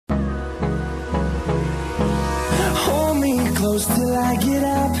close till I get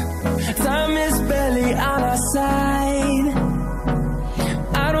up. Time is barely on our side.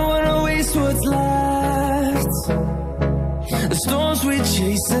 I don't wanna waste what's left. The storms we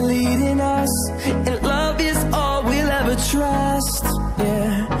chase are leading us, and love is all we'll ever trust.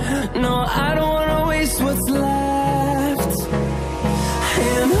 Yeah, no, I don't wanna waste what's left.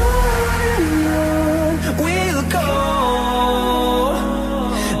 And on we'll go,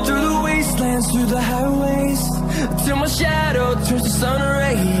 through the wastelands, through the highways, till my shadow turns to sun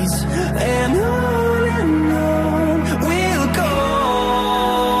rays. And on we'll go,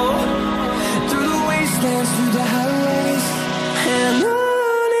 through the wastelands, through the highways, and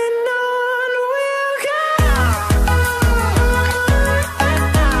on we'll go.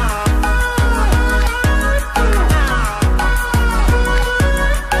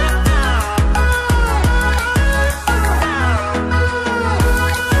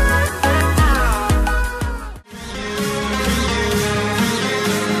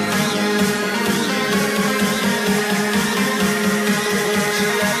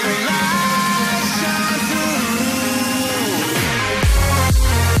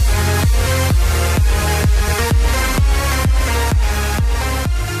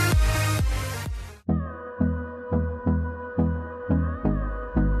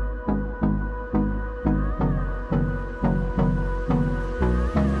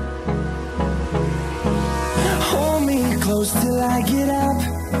 Close till I get up.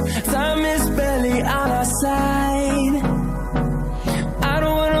 Time is barely on our side. I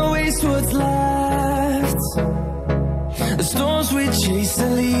don't wanna waste what's left. The storms we chase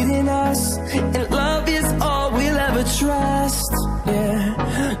are leading us, and love is all we'll ever trust. Yeah,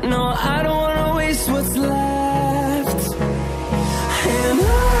 no, I don't wanna waste what's left. And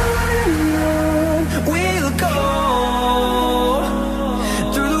on we'll go,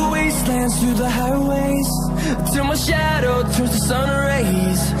 through the wastelands, through the highways, till my shadow turns to sun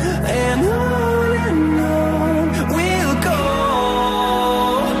rays. And on we'll go,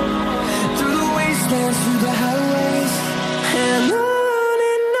 through the wastelands, through the highways, and on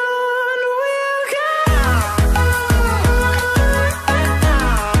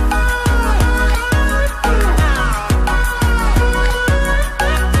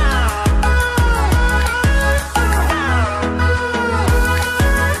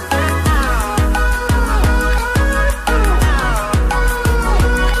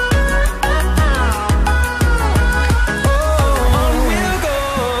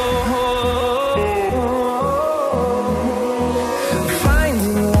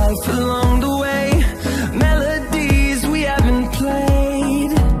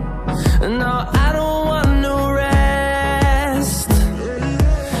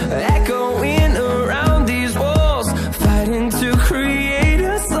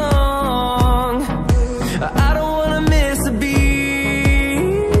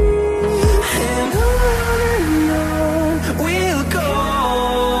we'll go.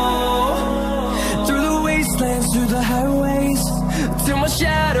 Through the highways, till my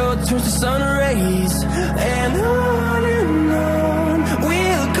shadow turns to sun rays. And on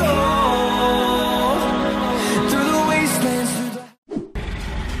we'll go, through the wastelands, through the...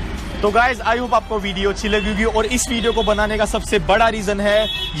 तो guys I hope आपको video अच्छी लगी होगी, और इस video को बनाने का सबसे बड़ा रीजन है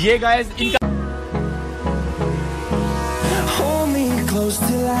ये गाइज इनका। Hold me close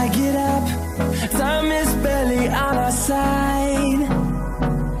till I get up. Time is barely on our side.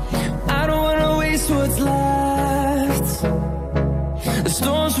 I don't wanna waste what's left. The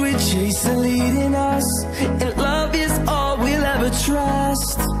storms we chase are leading us, and love is all we'll ever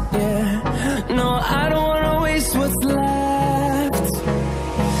trust. Yeah, no, I don't wanna waste what's left.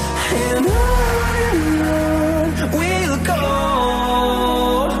 And on we'll go,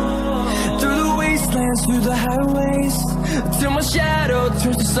 through the wastelands, through the highways, till my shadow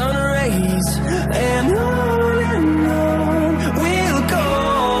turns to sun rays. And on we'll go,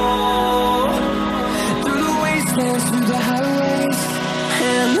 through the wastelands, through the highways,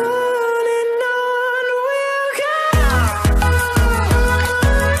 and on we'll go.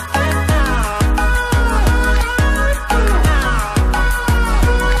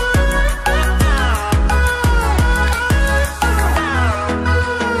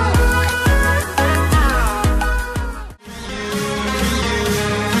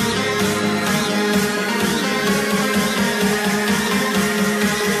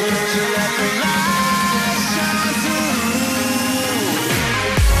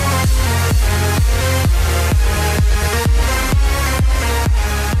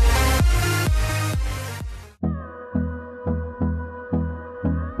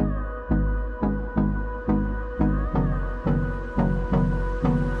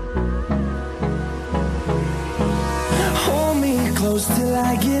 close till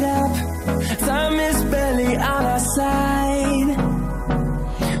I get up. Time is barely on our side.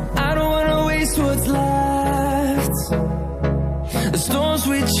 I don't wanna waste what's left. The storms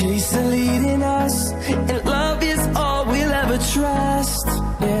we chase are leading us, and love is all we'll ever trust.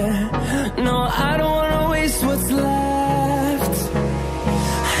 Yeah, no, I don't wanna waste what's left.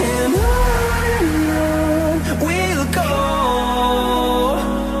 And on we'll go,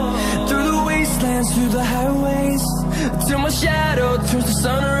 through the wastelands, through the highways, till my shadow turns to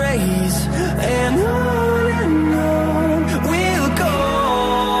sun rays. And on we'll go,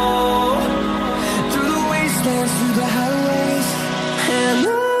 through the wastelands, through the highways, and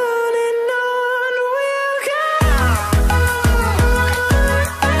on we'll go.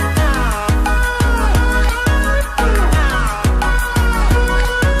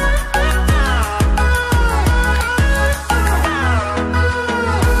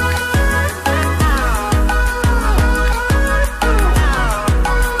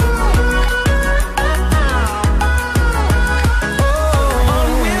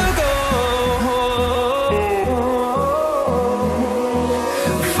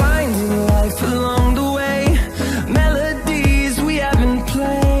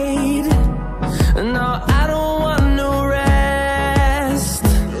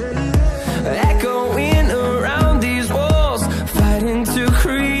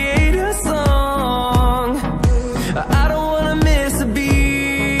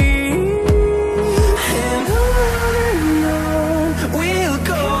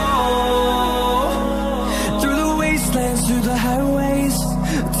 Through the highways,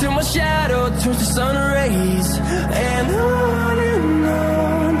 till my shadow turns to sun rays. And on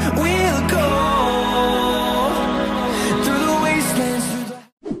we'll go, through the wastelands, through the...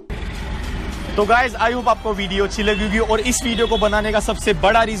 तो guys I hope आपको video अच्छी लगी होगी, और इस video को बनाने का सबसे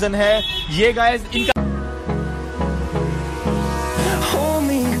बड़ा रीजन है ये गाइज इनका Hold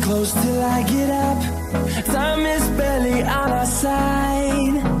me close till I get up. Time is barely on our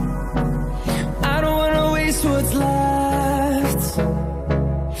side. I don't wanna waste what's left.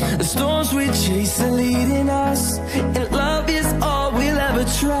 The storms we chase are leading us, and love is all we'll ever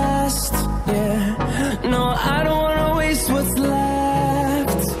trust. Yeah, no, I don't wanna waste what's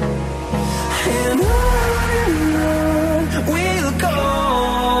left. And on we'll go,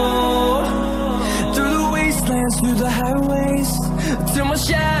 through the wastelands, through the highways, till my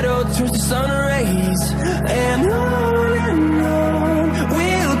shadow turns to sun rays. And on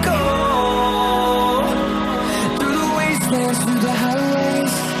we'll go, through the wastelands, through the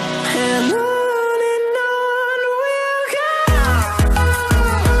highways, and on we'll go.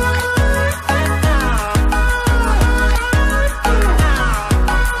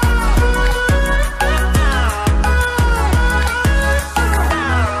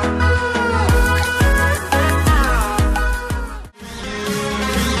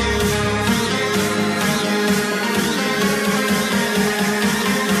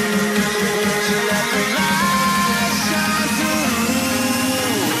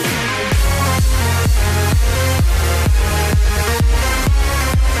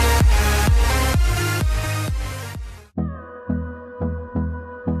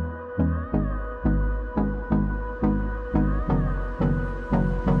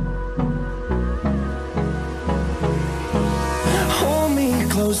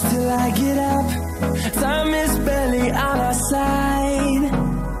 Close till I get up. Time is barely on our side.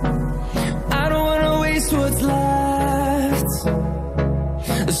 I don't wanna waste what's left.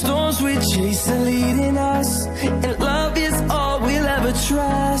 The storms we chase are leading us, and love is all we'll ever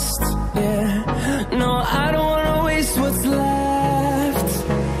trust. Yeah, no, I don't wanna